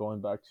 kind of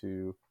going back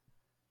to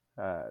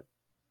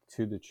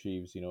the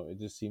Chiefs, it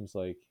just seems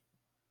like,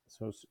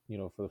 for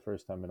the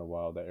first time in a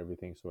while that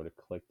everything sort of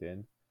clicked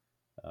in.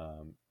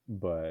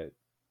 But,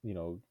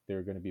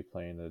 they're going to be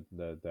playing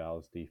the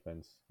Dallas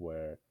defense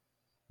where,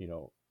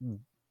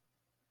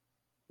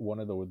 one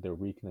of their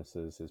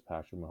weaknesses is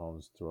Patrick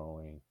Mahomes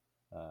throwing,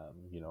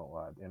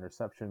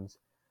 interceptions,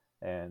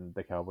 and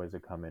the Cowboys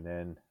are coming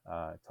in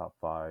top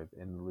 5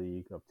 in the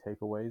league of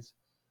takeaways.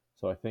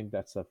 So I think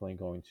that's definitely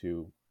going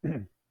to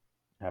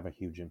have a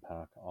huge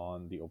impact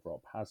on the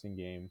overall passing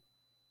game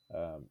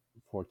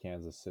for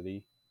Kansas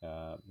City.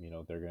 They're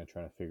going to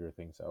try to figure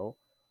things out.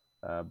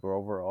 But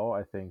overall,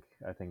 I think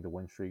the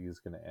win streak is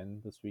going to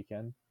end this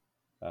weekend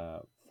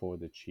for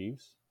the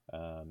Chiefs.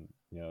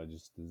 It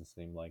just doesn't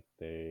seem like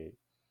it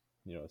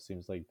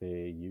seems like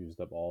they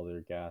used up all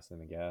their gas in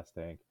the gas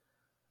tank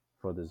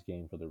for this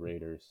game for the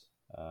Raiders.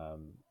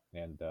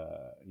 It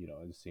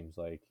just seems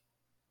like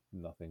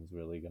nothing's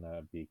really going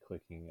to be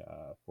clicking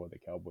for the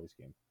Cowboys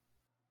game.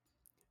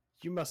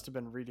 You must have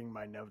been reading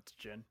my notes,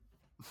 Jin.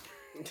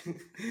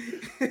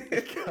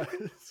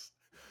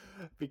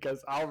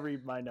 because I'll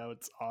read my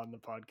notes on the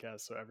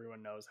podcast so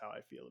everyone knows how I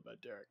feel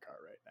about Derek Carr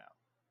right now.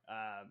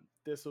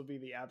 This will be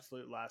the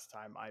absolute last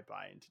time I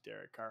buy into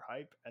Derek Carr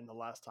hype and the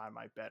last time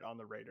I bet on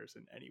the Raiders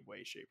in any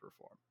way, shape, or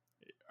form.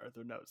 are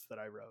the notes that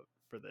I wrote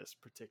for this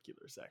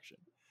particular section.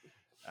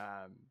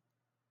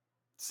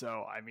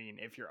 So, I mean,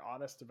 if you're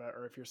honest about,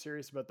 or if you're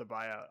serious about the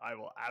buyout, I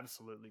will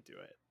absolutely do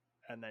it.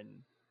 And then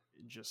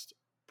just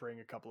bring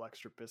a couple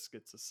extra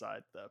biscuits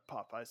aside the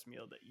Popeyes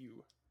meal that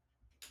you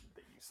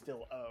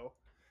still owe,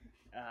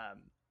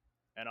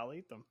 and I'll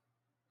eat them.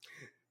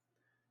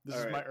 This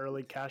is my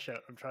early cash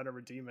out. I'm trying to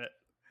redeem it.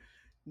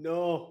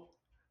 No.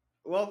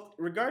 Well,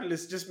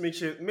 regardless, just make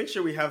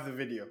sure we have the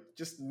video.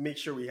 Just make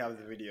sure we have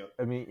the video.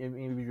 I mean, if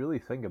you really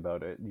think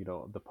about it,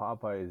 the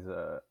Popeyes,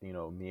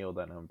 meal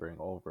that I'm bringing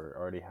over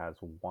already has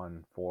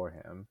one for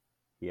him.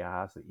 He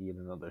has to eat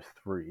another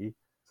 3,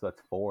 so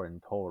that's 4 in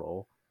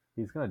total.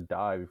 He's gonna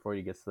die before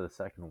he gets to the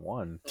second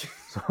one.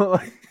 So,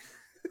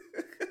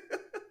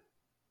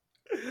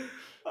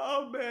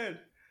 oh man,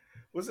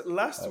 was it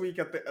last week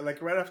at the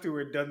right after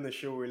we were done the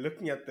show? We're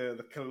looking at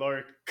the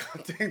caloric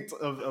content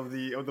of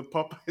the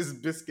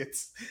Popeyes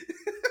biscuits.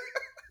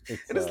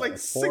 and it's like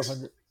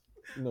 400.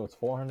 No, it's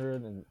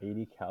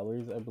 480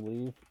 calories, I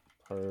believe,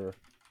 per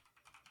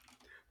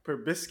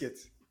biscuit.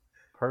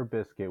 Per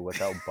biscuit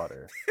without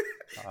butter.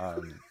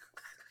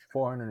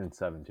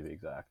 407 to be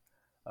exact.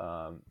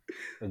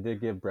 It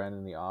did give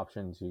Brandon the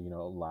option to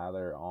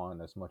lather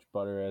on as much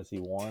butter as he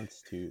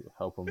wants to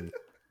help him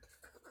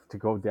to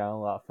go down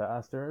a lot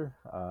faster.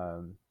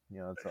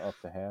 It's up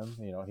to him.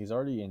 He's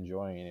already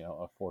enjoying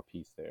a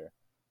 4-piece there,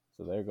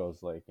 so there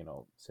goes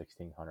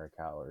 1,600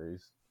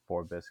 calories.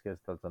 4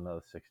 biscuits, that's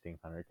another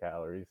 1,600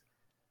 calories.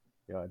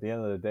 At the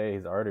end of the day,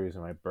 his arteries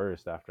might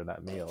burst after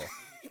that meal.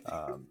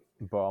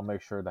 But I'll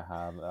make sure to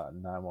have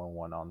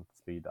 911 on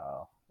speed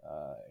dial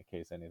in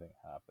case anything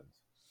happens.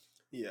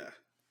 Yeah.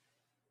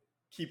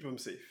 Keep him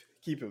safe.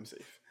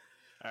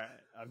 All right.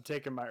 I'm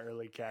taking my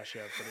early cash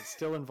out, but it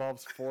still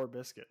involves 4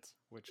 biscuits,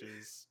 which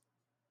is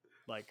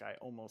I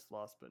almost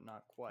lost, but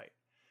not quite.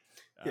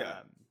 Yeah.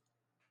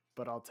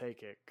 But I'll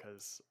take it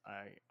because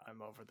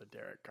I'm over the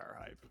Derek Carr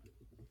hype.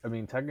 I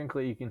mean,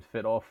 technically, you can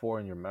fit all 4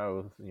 in your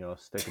mouth.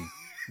 Stick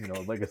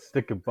like a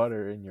stick of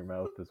butter in your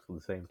mouth at the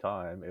same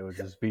time. It would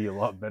just be a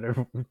lot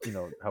better,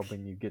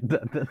 helping you get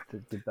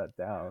that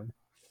down.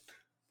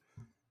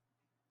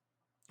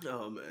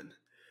 Oh man!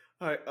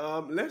 All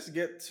right, let's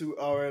get to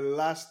our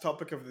last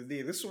topic of the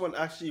day. This one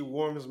actually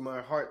warms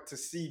my heart to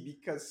see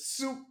because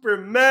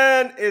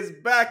Superman is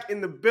back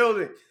in the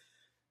building.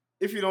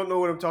 If you don't know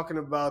what I'm talking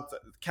about,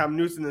 Cam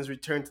Newton has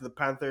returned to the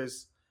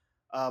Panthers.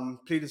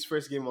 Played his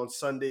first game on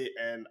Sunday,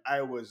 and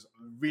I was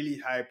really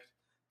hyped.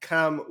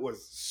 Cam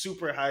was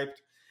super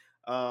hyped.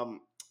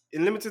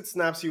 In limited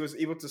snaps, he was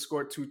able to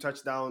score 2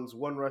 touchdowns,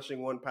 1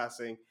 rushing, 1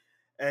 passing,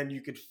 and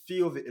you could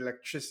feel the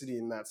electricity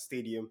in that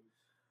stadium.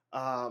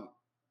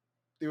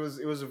 It was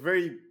a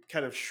very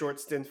kind of short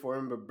stint for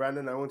him, but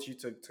Brandon, I want you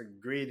to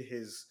grade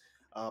his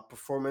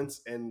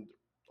performance and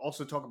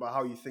also talk about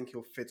how you think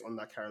he'll fit on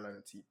that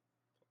Carolina team.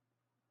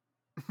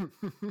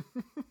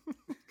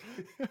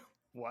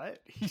 What?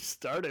 He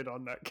started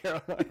on that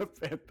Carolina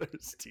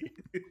Panthers team.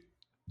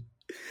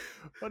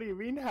 What do you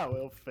mean how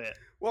he'll fit?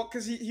 Well,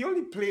 because he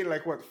only played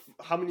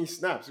how many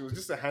snaps? It was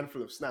just a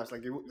handful of snaps.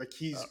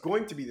 He's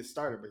going to be the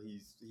starter, but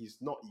he's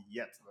not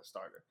yet the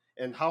starter.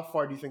 And how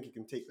far do you think he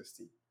can take this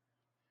team?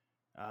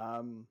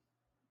 I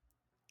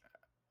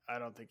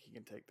don't think he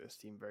can take this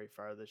team very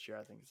far this year.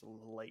 I think it's a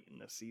little late in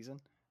the season.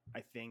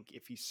 I think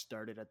if he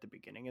started at the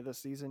beginning of the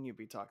season, you'd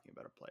be talking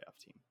about a playoff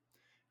team.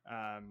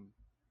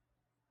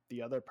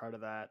 The other part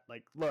of that,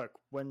 look,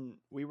 when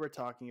we were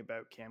talking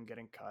about Cam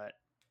getting cut,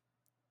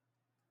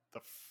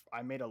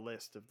 I made a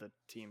list of the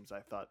teams I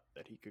thought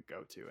that he could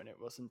go to, and it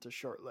wasn't a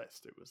short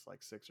list. It was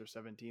 6 or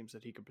 7 teams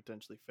that he could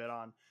potentially fit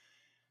on.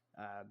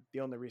 The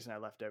only reason I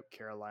left out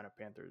Carolina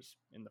Panthers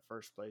in the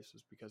first place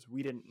was because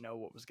we didn't know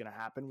what was going to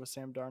happen with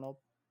Sam Darnold.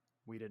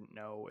 We didn't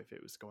know if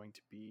it was going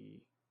to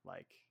be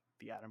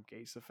the Adam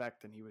Gase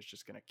effect and he was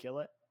just going to kill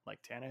it like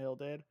Tannehill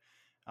did,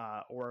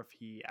 or if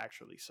he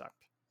actually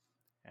sucked.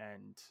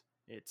 And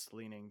it's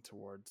leaning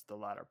towards the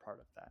latter part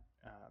of that.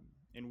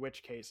 In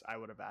which case, I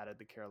would have added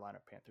the Carolina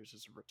Panthers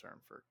as a return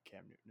for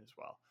Cam Newton as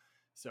well.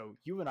 So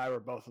you and I were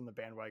both on the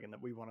bandwagon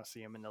that we want to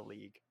see him in the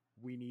league.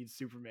 We need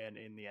Superman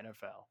in the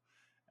NFL.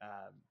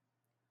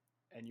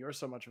 And you're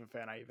so much of a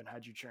fan, I even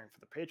had you cheering for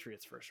the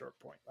Patriots for a short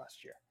point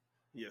last year.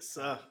 Yes,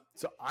 sir.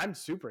 So I'm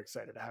super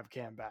excited to have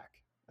Cam back,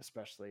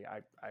 especially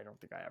I don't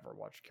think I ever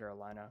watched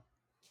Carolina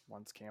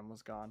once Cam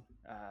was gone.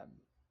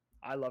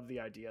 I love the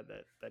idea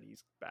that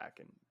he's back,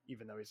 and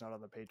even though he's not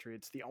on the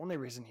Patriots, the only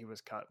reason he was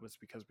cut was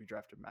because we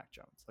drafted Mac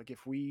Jones.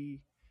 If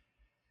we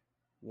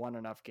won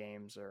enough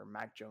games or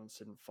Mac Jones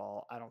didn't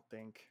fall, I don't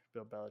think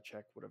Bill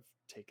Belichick would have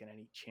taken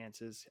any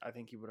chances. I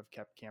think he would have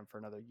kept Cam for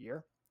another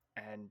year.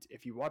 And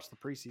if you watch the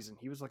preseason,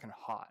 he was looking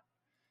hot.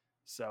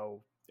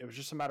 So it was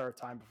just a matter of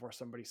time before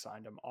somebody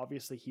signed him.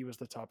 Obviously, he was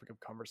the topic of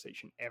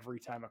conversation every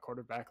time a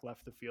quarterback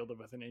left the field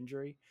with an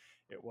injury.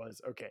 It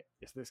was, okay,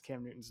 is this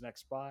Cam Newton's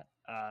next spot?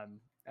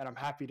 And I'm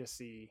happy to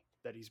see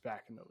that he's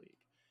back in the league.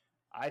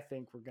 I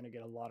think we're going to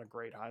get a lot of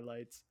great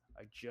highlights.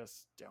 I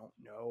just don't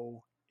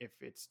know if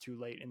it's too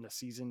late in the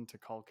season to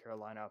call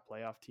Carolina a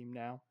playoff team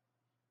now.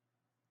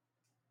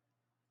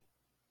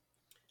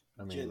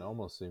 I mean, it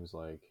almost seems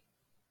like,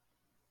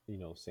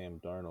 Sam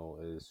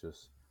Darnold is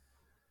just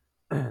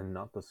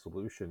not the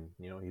solution.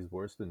 He's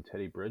worse than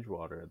Teddy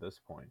Bridgewater at this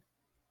point.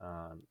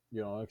 I'm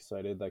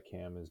excited that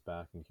Cam is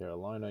back in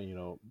Carolina.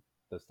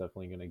 That's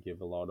definitely going to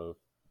give a lot of,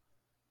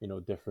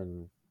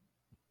 different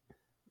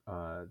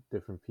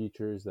different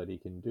features that he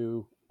can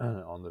do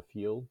on the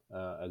field,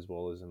 as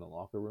well as in the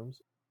locker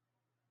rooms.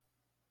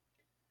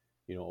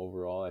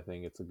 Overall, I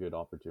think it's a good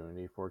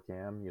opportunity for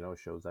Cam.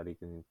 Shows that he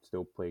can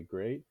still play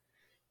great.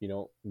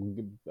 When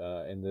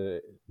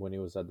he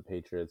was at the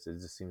Patriots, it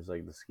just seems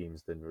like the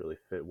schemes didn't really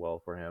fit well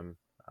for him,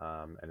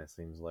 and it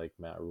seems like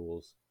Matt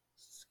Rule's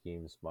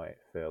schemes might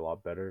fit a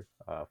lot better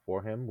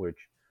for him,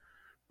 which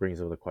brings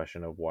up the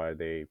question of why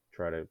they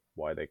cut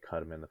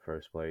him in the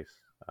first place.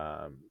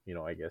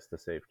 I guess to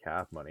save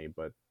cap money,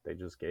 but they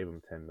just gave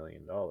him $10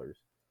 million,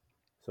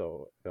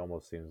 so it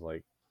almost seems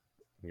like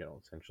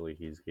essentially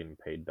he's getting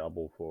paid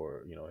double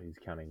for he's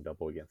counting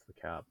double against the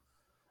cap.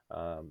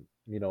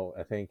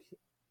 I think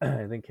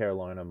I think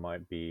Carolina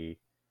might be,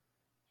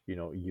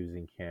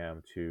 using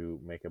Cam to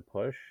make a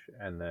push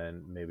and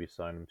then maybe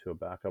sign him to a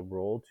backup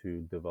role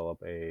to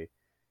develop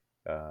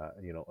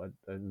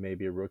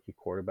maybe a rookie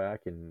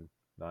quarterback in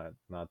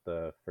not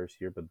the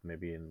first year, but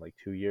maybe in like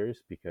 2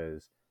 years,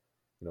 because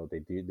they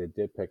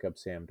did pick up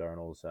Sam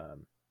Darnold's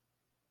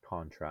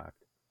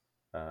contract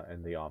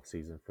in the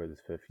offseason for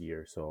this 5th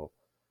year, so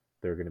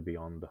they're going to be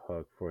on the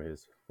hook for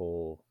his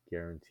full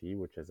guarantee,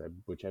 which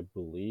I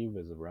believe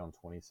is around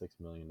 $26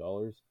 million,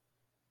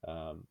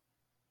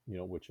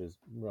 which is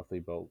roughly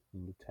about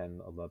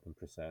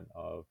 10-11%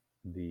 of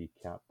the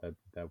cap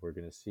that we're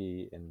going to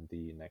see in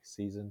the next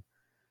season.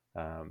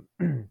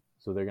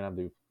 So they're going to have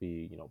to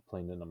be,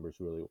 playing the numbers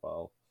really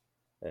well.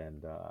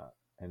 And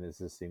this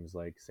just seems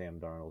like Sam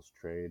Darnold's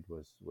trade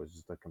was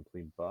just a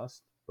complete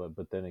bust.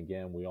 But then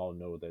again, we all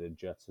know that the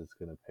Jets is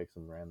going to pick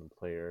some random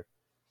player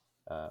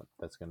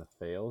that's going to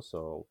fail.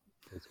 So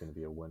it's going to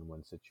be a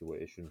win-win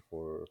situation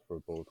for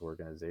both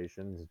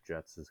organizations.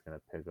 Jets is going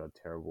to pick a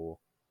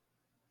terrible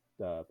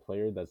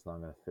player that's not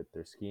going to fit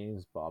their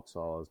schemes. Bob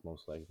Sala is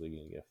most likely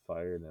going to get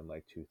fired in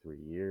like 2-3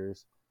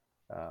 years.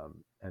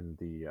 And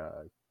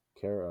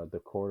the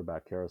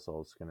quarterback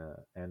carousel is going to,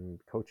 and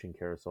coaching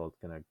carousel is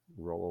going to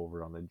roll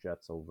over on the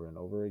Jets over and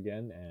over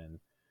again. And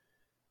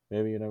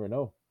maybe you never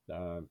know.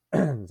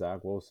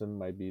 Zach Wilson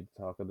might be the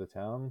talk of the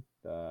town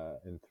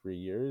in 3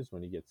 years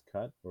when he gets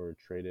cut or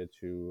traded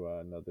to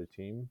another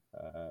team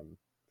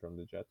from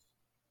the Jets.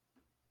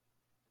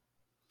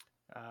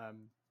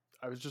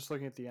 I was just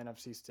looking at the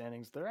NFC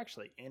standings. They're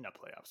actually in a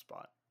playoff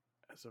spot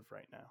as of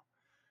right now.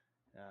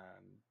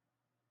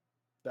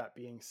 That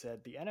being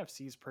said, the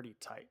NFC is pretty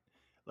tight.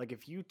 Like,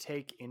 if you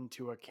take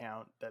into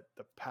account that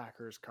the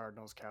Packers,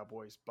 Cardinals,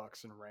 Cowboys,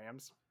 Bucks, and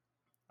Rams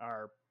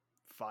are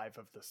 5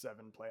 of the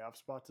 7 playoff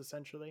spots,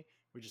 essentially,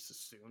 we just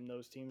assume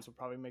those teams will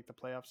probably make the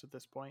playoffs at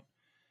this point.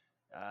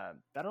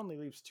 That only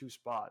leaves 2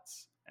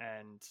 spots,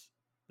 and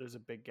there's a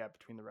big gap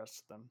between the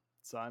rest of them.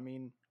 So, I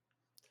mean,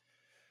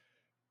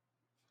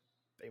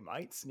 they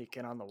might sneak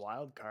in on the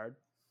wild card.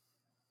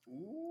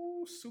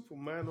 Ooh,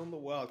 Superman on the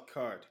wild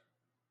card.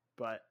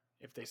 But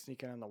if they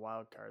sneak in on the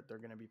wild card, they're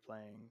going to be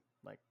playing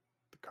like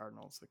the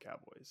Cardinals, the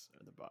Cowboys,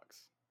 or the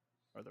Bucks,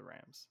 or the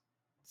Rams.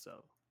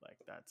 So, like,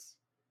 that's...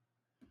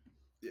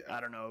 Yeah.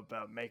 I don't know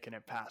about making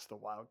it past the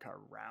wild card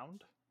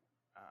round.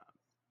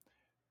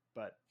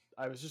 But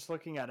I was just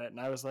looking at it, and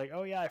I was like,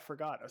 oh, yeah, I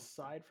forgot.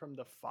 Aside from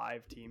the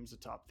 5 teams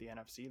atop the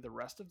NFC, the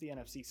rest of the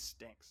NFC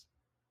stinks.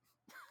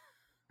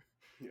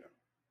 Yeah.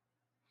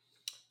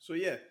 So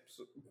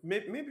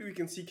maybe we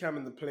can see Cam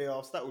in the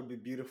playoffs. That would be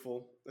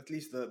beautiful. At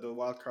least the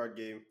wild card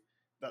game,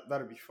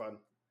 that'd be fun.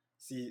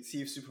 See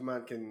if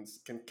Superman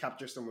can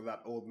capture some of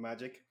that old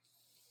magic.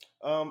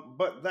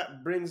 But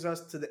that brings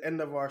us to the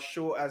end of our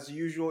show. As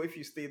usual, if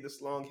you stayed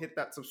this long, hit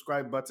that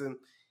subscribe button.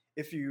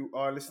 If you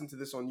are listening to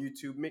this on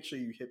YouTube, make sure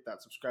you hit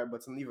that subscribe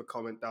button. Leave a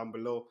comment down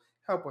below.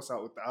 Help us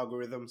out with the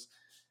algorithms.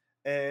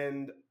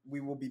 And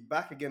we will be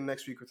back again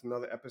next week with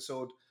another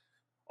episode.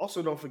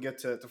 Also, don't forget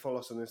to follow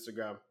us on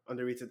Instagram,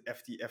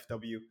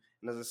 underratedftfw.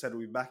 And as I said,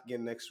 we'll be back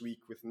again next week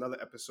with another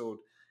episode.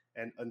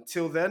 And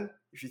until then,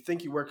 if you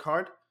think you work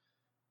hard,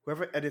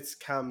 whoever edits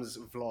Cam's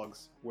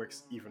vlogs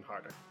works even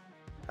harder.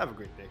 Have a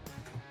great day.